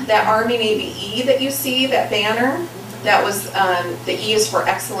also, that Army Navy E that you see, that banner, that was, the E is for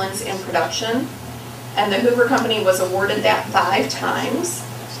excellence in production. And the Hoover company was awarded that 5 times.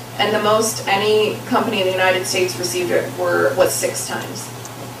 And the most any company in the United States received it was 6 times.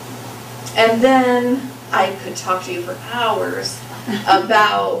 And then I could talk to you for hours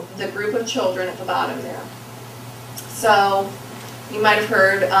about the group of children at the bottom there. So you might have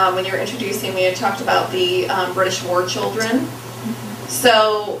heard when you were introducing me, I talked about the British war children.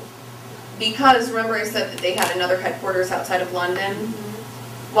 So because, remember I said that they had another headquarters outside of London?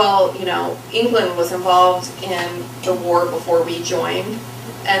 Well, you know, England was involved in the war before we joined.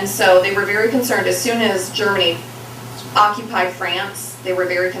 And so they were very concerned, as soon as Germany occupied France, they were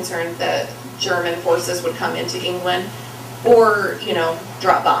very concerned that German forces would come into England or, you know,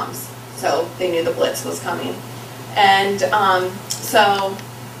 drop bombs. So they knew the Blitz was coming. And so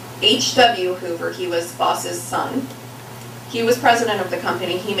H.W. Hoover, he was Boss's son. He was president of the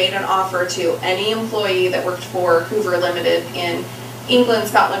company. He made an offer to any employee that worked for Hoover Limited in England,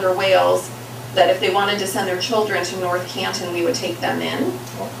 Scotland, or Wales, that if they wanted to send their children to North Canton, we would take them in.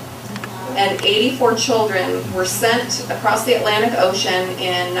 And 84 children were sent across the Atlantic Ocean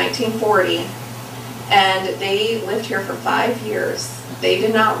in 1940, and they lived here for 5 years. They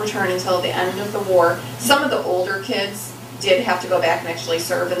did not return until the end of the war. Some of the older kids did have to go back and actually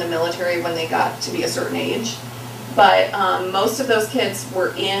serve in the military when they got to be a certain age. But most of those kids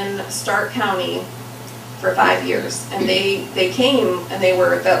were in Stark County for 5 years. And they came, and they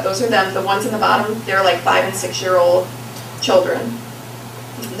were, those are them, the ones in the bottom, they're like 5 and 6 year old children.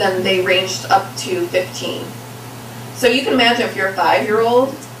 Then they ranged up to 15. So you can imagine if you're a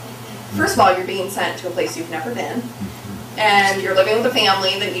 5-year-old, first of all, you're being sent to a place you've never been. And you're living with a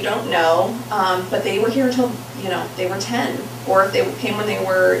family that you don't know, but they were here until, you know, they were 10, or if they came when they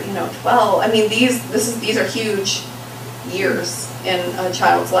were, you know, 12. I mean, these are huge years in a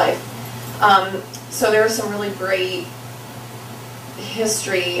child's life. So there are some really great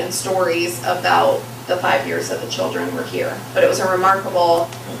history and stories about the 5 years that the children were here. But it was a remarkable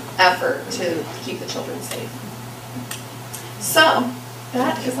effort to keep the children safe. So,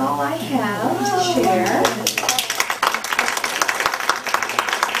 that is all I have to share.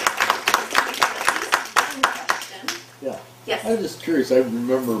 Yeah. Yes. I was just curious. I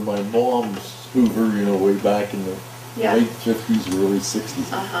remember my mom's Hoover, you know, way back in the Yeah. late 50s, early 60s,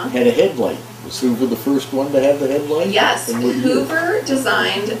 Uh-huh. had a headlight. Was Hoover the first one to have the headlight? Yes, And what year? Hoover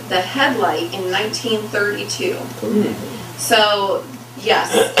designed the headlight in 1932. Oh, So,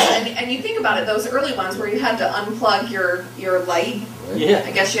 yes, and you think about it, those early ones where you had to unplug your light, right. Yeah.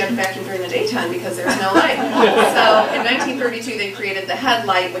 I guess you had to vacuum during the daytime because there's no light. So in 1932 they created the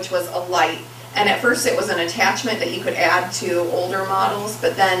headlight, which was a light. And at first it was an attachment that you could add to older models,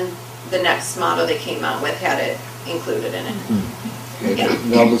 but then the next model they came out with had it included in it. Yeah.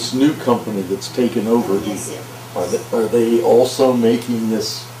 Now this new company that's taken over, are they also making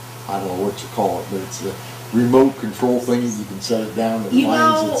this, I don't know what you call it, but it's a remote control thing, you can set it down, it You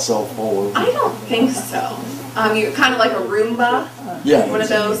finds know, itself all over? I don't think so. You're kind of like a Roomba, Yeah. one of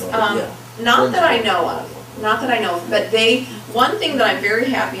those. Yeah. Not that I know of. Not that I know of. But one thing that I'm very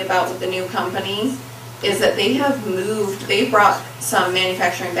happy about with the new company is that they have moved, they brought some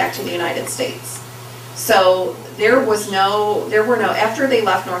manufacturing back to the United States. So there were no, after they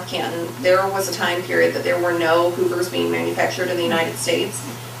left North Canton, there was a time period that there were no Hoovers being manufactured in the United States.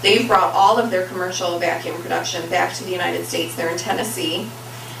 They've brought all of their commercial vacuum production back to the United States. They're in Tennessee.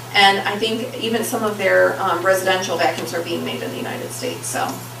 And I think even some of their residential vacuums are being made in the United States, so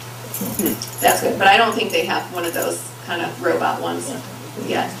that's good. But I don't think they have one of those kind of robot ones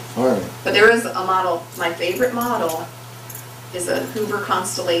yet. All right. But there is a model, my favorite model is a Hoover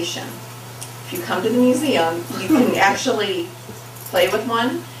Constellation. If you come to the museum, you can actually play with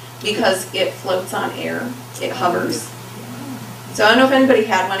one because it floats on air, it hovers. So I don't know if anybody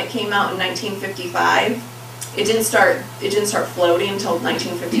had one. It came out in 1955. It didn't start floating until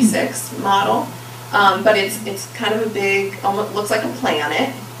 1956 model. But it's kind of a big, almost looks like a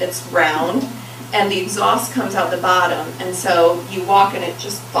planet. It's round, and the exhaust comes out the bottom, and so you walk and it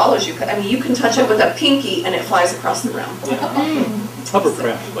just follows you. I mean, you can touch it with a pinky and it flies across the room.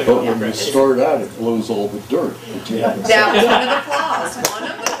 Hovercraft. Like But when you hovercraft. start out, it blows all the dirt. But you haven't That was one of the flaws. One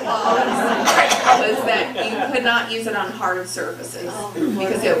of the flaws was that you could not use it on hard surfaces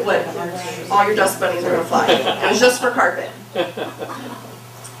because it would, all your dust bunnies are going to fly. It was just for carpet.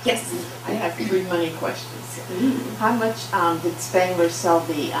 Yes. I have 3 money questions. How much did Spangler sell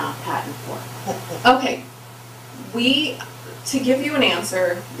the patent for? Okay. To give you an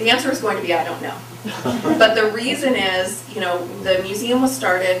answer, the answer is going to be I don't know. But the reason is, you know, the museum was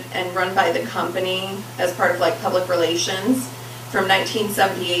started and run by the company as part of like public relations from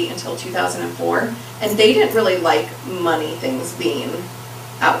 1978 until 2004, and they didn't really like money things being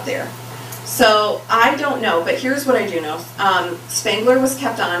out there. So I don't know, but here's what I do know. Spangler was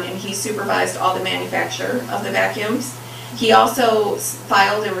kept on, and he supervised all the manufacture of the vacuums. He also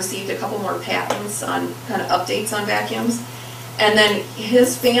filed and received a couple more patents on kind of updates on vacuums. And then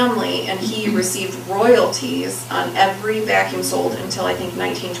his family and he received royalties on every vacuum sold until I think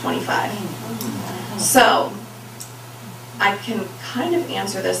 1925. So I can kind of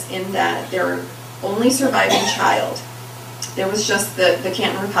answer this in that their only surviving child, there was just the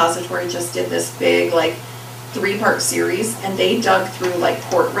Canton Repository just did this big like 3-part series, and they dug through like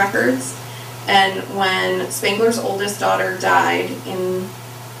court records. And when Spangler's oldest daughter died in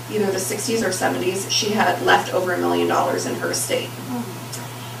either the 60s or 70s, she had left over $1 million in her estate.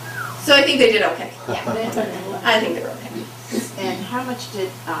 So I think they did okay. Yeah, I think they were okay. And how much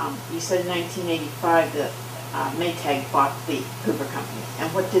did, you said in 1985 that Maytag bought the Hoover Company,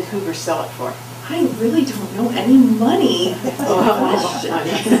 and what did Hoover sell it for? I really don't know any money.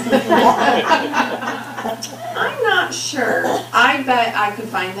 I'm not sure. I bet I could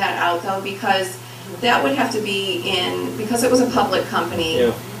find that out though, because that would have to be because it was a public company,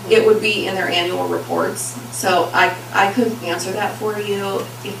 Yeah. it would be in their annual reports. So I could answer that for you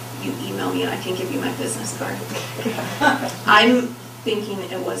if you email me and I can give you my business card. I'm thinking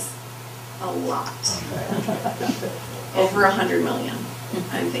it was a lot. Over 100 million,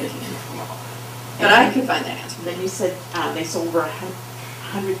 I'm thinking. But I could find that answer. Then you said they sold over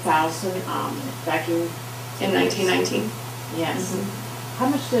 100,000 vacuum. In 1919. Yes. How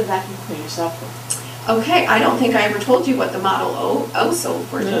much did a vacuum cleaner sell for? Okay, I don't think I ever told you what the Model O sold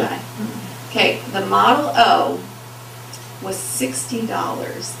for, did I? Okay, the Model O was $60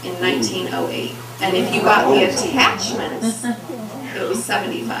 in 1908. And if you got the attachments, it was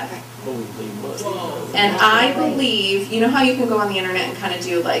 $75. Holy moly. And I believe, you know how you can go on the internet and kind of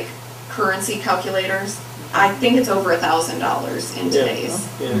do like currency calculators. I think it's over $1,000 in today's.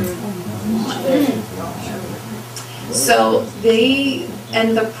 So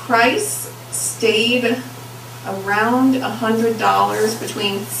and the price stayed around $100,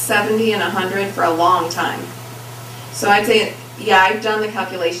 between 70 and 100 for a long time. So I'd say, yeah, I've done the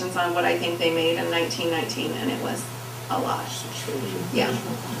calculations on what I think they made in 1919, and it was a lot. Yeah.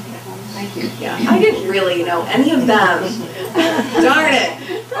 Thank you. Yeah, I didn't really know any of them. Darn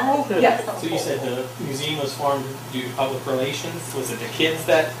it. Oh, Yeah. So you said the museum was formed due to public relations? Was it the kids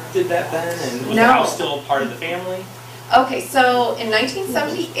that did that then? And was the house still part of the family? Okay, so in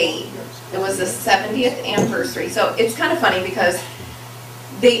 1978, it was the 70th anniversary. So it's kind of funny because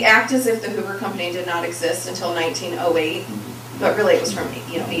they act as if the Hoover Company did not exist until 1908, but really it was from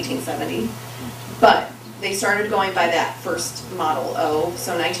 1870. But they started going by that first Model O,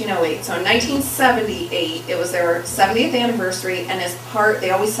 so 1908. So in 1978, it was their 70th anniversary, and as part, they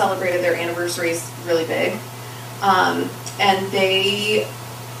always celebrated their anniversaries really big. And they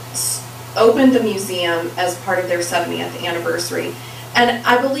opened the museum as part of their 70th anniversary. And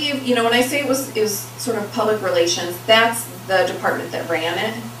I believe, when I say it was sort of public relations, that's the department that ran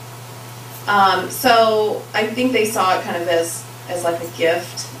it. So I think they saw it kind of as like a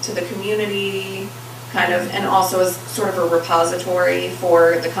gift to the community, kind of, and also as sort of a repository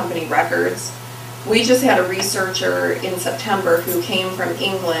for the company records. We just had a researcher in September who came from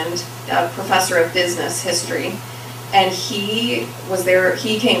England, a professor of business history, and he was there.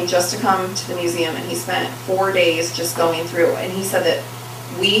 He came just to come to the museum, and he spent 4 days just going through, and he said that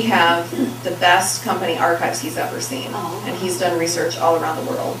we have the best company archives he's ever seen, and he's done research all around the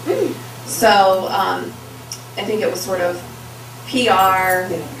world. So I think it was sort of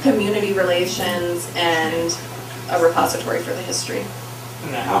PR, community relations, and a repository for the history.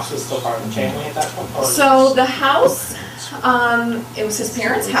 And the house was still part of the family at that point? So the house, it was his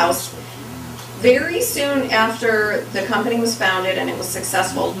parents' house. Very soon after the company was founded and it was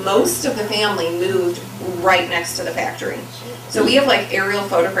successful, most of the family moved right next to the factory. So we have like aerial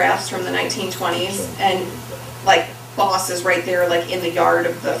photographs from the 1920s, and like boss is right there, like in the yard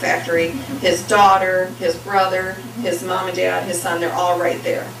of the factory. His daughter, his brother, his mom and dad, his son, they're all right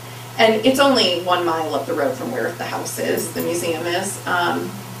there. And it's only 1 mile up the road from where the house is, the museum is.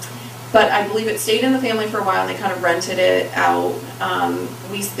 But I believe it stayed in the family for a while, and they kind of rented it out.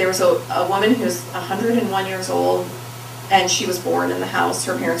 There was a woman who's 101 years old, and she was born in the house.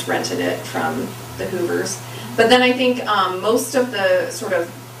 Her parents rented it from the Hoovers. But then I think most of the sort of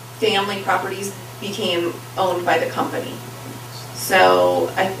family properties became owned by the company.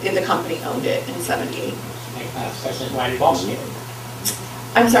 So the company owned it in 78. Especially Whitey Walsh did it.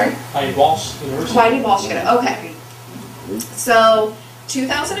 I'm sorry? Whitey Walsh University. Whitey Walsh did it, okay. So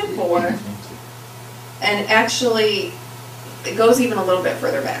 2004, and actually it goes even a little bit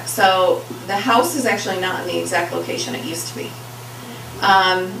further back. So the house is actually not in the exact location it used to be.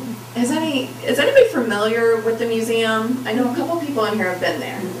 Is anybody familiar with the museum? I know a couple people in here have been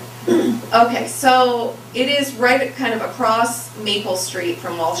there. Okay, so it is right kind of across Maple Street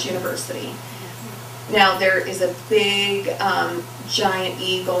from Walsh University. Now there is a big Giant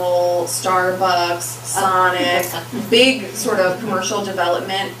Eagle, Starbucks, Sonic, big sort of commercial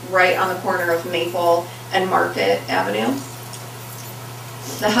development right on the corner of Maple and Market Avenue.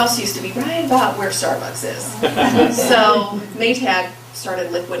 The house used to be right about where Starbucks is. So Maytag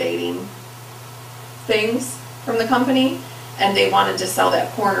started liquidating things from the company, and they wanted to sell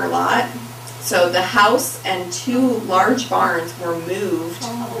that corner lot. So the house and 2 large barns were moved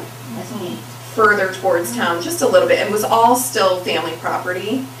further towards town, just a little bit. It was all still family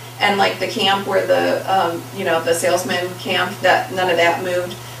property, and like the camp where the the salesman camped, that none of that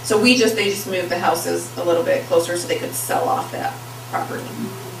moved. So they just moved the houses a little bit closer so they could sell off that property.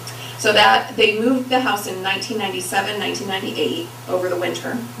 So that they moved the house in 1997, 1998 over the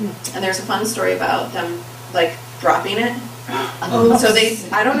winter, and there's a fun story about them like dropping it. So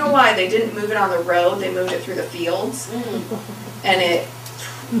I don't know why they didn't move it on the road. They moved it through the fields, and it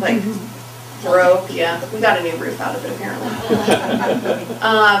like broke. Yeah, we got a new roof out of it apparently.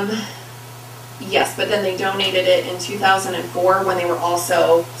 Yes, but then they donated it in 2004 when they were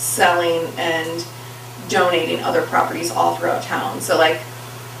also selling and donating other properties all throughout town. So like,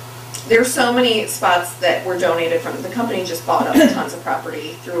 there's so many spots that were donated from the company. Just bought up tons of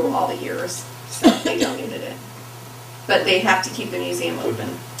property through all the years, so they donated it. But they have to keep the museum open.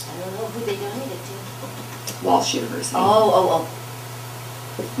 I don't know who they donated to. Walsh University. Oh.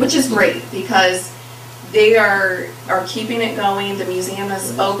 Which is great because they are keeping it going. The museum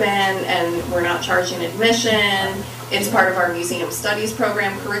is open, and we're not charging admission. It's part of our museum studies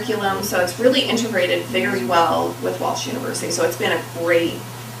program curriculum, so it's really integrated very well with Walsh University. So it's been a great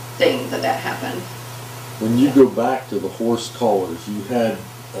thing that happened. When you go back to the horse collars, you had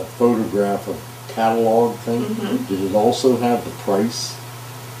a photograph of catalog thing. Mhm. Did it also have the price?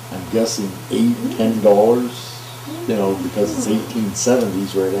 I'm guessing $8, $10, you know, because it's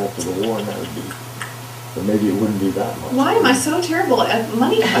 1870s right after the war, and that would be, or maybe it wouldn't be that much. Why am I so terrible at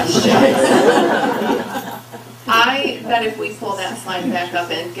money questions? I bet if we pull that slide back up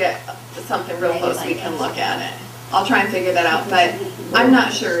and get something real close, we can look at it. I'll try and figure that out, but I'm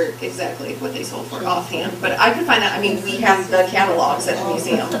not sure exactly what they sold for offhand, but I could find out. I mean, we have the catalogs at the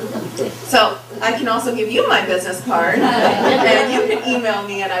museum. So I can also give you my business card, and you can email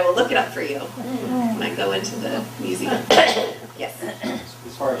me, and I will look it up for you when I go into the museum. Yes?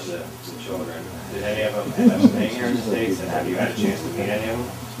 As far as the children, did any of them end up staying here in the States, and have you had a chance to meet any of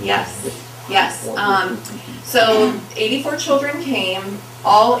them? Yes, yes. So 84 children came.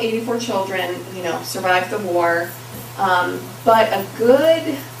 All 84 children, you know, survived the war. But a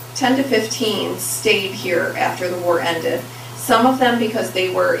good 10 to 15 stayed here after the war ended. Some of them because they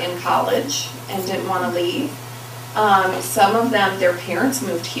were in college and didn't want to leave. Some of them, their parents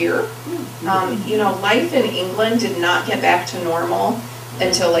moved here. You know, life in England did not get back to normal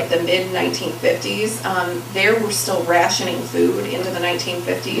until like the mid-1950s. They were still rationing food into the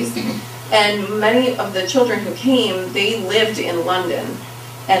 1950s. And many of the children who came, they lived in London.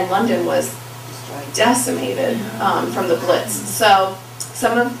 And London was decimated from the Blitz. So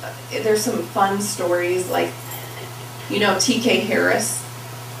there's some fun stories, like, you know, T.K. Harris.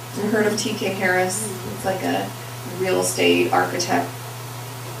 You heard of T.K. Harris? It's like a real estate architect.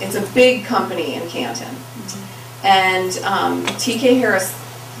 It's a big company in Canton. And T.K. Harris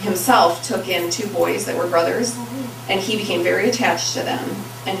himself took in 2 boys that were brothers, and he became very attached to them.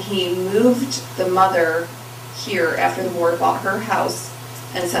 And he moved the mother here after the war, bought her house,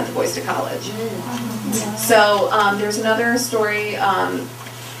 and sent the boys to college. So there's another story of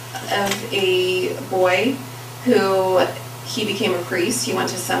a boy who he became a priest. He went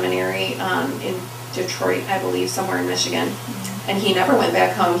to seminary in Detroit, I believe, somewhere in Michigan, and he never went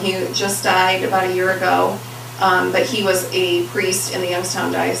back home. He just died about a year ago, but he was a priest in the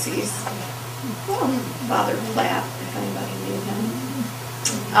Youngstown Diocese. Father Platt, if anybody knew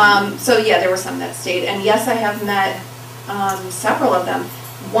him. So yeah, there were some that stayed, and yes, I have met several of them.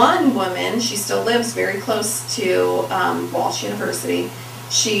 One woman, she still lives very close to Walsh University.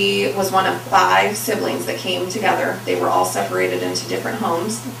 She was one of 5 siblings that came together. They were all separated into different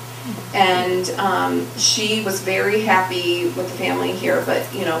homes. And she was very happy with the family here,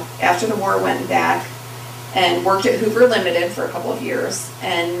 but you know, after the war went back and worked at Hoover Limited for a couple of years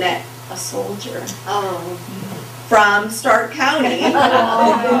and met a soldier from Stark County who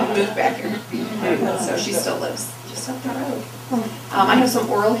moved back here. So she still lives just up the road. I have some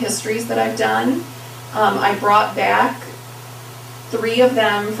oral histories that I've done. I brought back 3 of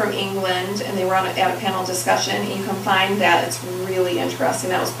them from England, and they were at a panel discussion, and you can find that. It's really interesting.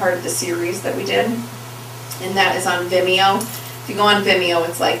 That was part of the series that we did, and that is on Vimeo. If you go on Vimeo,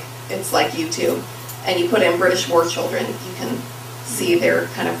 it's like YouTube, and you put in British war children, you can see their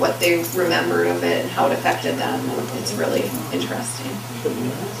kind of what they remembered of it and how it affected them. And it's really interesting.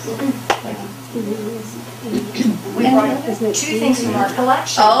 We brought 2 things from our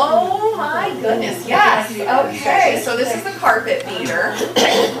collection. Oh my goodness, yes. Okay, so this is the carpet beater.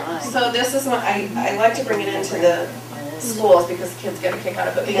 So this is what I like to bring it into the schools because kids get a kick out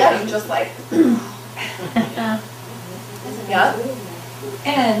of it. But yeah, you just like, yeah.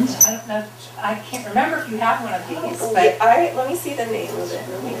 And I don't know, I can't remember if you have one of these, but Let me see the name of it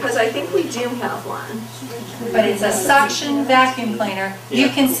because I think we do have one. it's a suction vacuum cleaner. You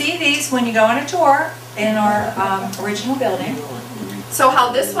can see these when you go on a tour in our original building. So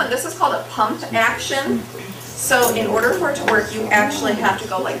how this is called a pump action. So in order for it to work, you actually have to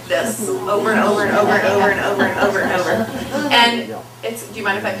go like this over and over and over and over and over and over and over. And do you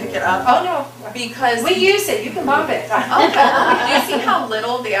mind if I pick it up? Oh no, Because we use it, you can bump it. okay. Do you see how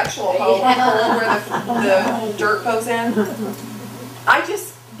little the actual hole where the dirt goes in?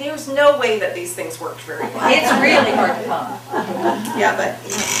 There's no way that these things worked very well. It's really hard to pump. Yeah, but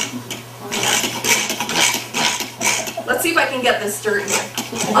let's see if I can get this dirt here.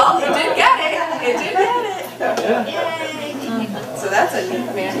 Oh, it did get it. It did get it. Yay. So that's a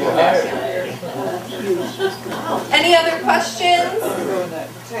neat manual vacuum. Any other questions?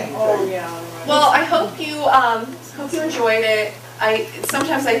 Well, I hope you enjoyed it.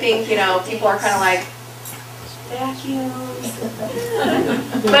 Sometimes I think, you know, people are kind of like, vacuums.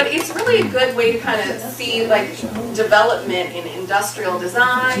 But it's really a good way to kind of see like development in industrial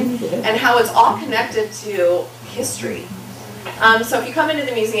design and how it's all connected to history. So if you come into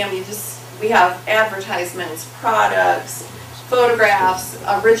the museum, we have advertisements, products, photographs,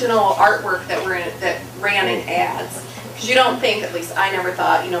 original artwork that ran in ads. Because you don't think, at least I never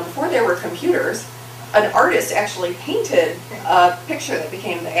thought, before there were computers, an artist actually painted a picture that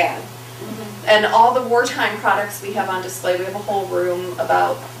became the ad. And all the wartime products we have on display, we have a whole room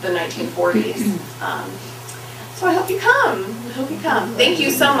about the 1940s. So I hope you come. I hope you come. Thank you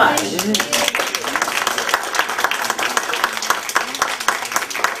so much.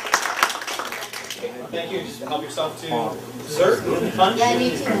 Thank you. Just help yourself to dessert. It'll be fun. Yeah,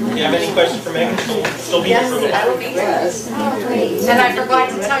 me too. If you have any questions for Megan, she'll still be here for a Yes, I little will be here. And I forgot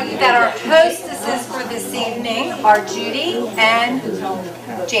to tell you that our hostesses for this evening are Judy and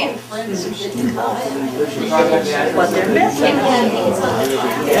Jan. What they're missing.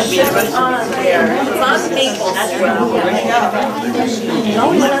 It's on there. It's on Maple Street.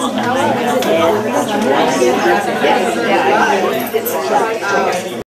 Yes, yeah. It's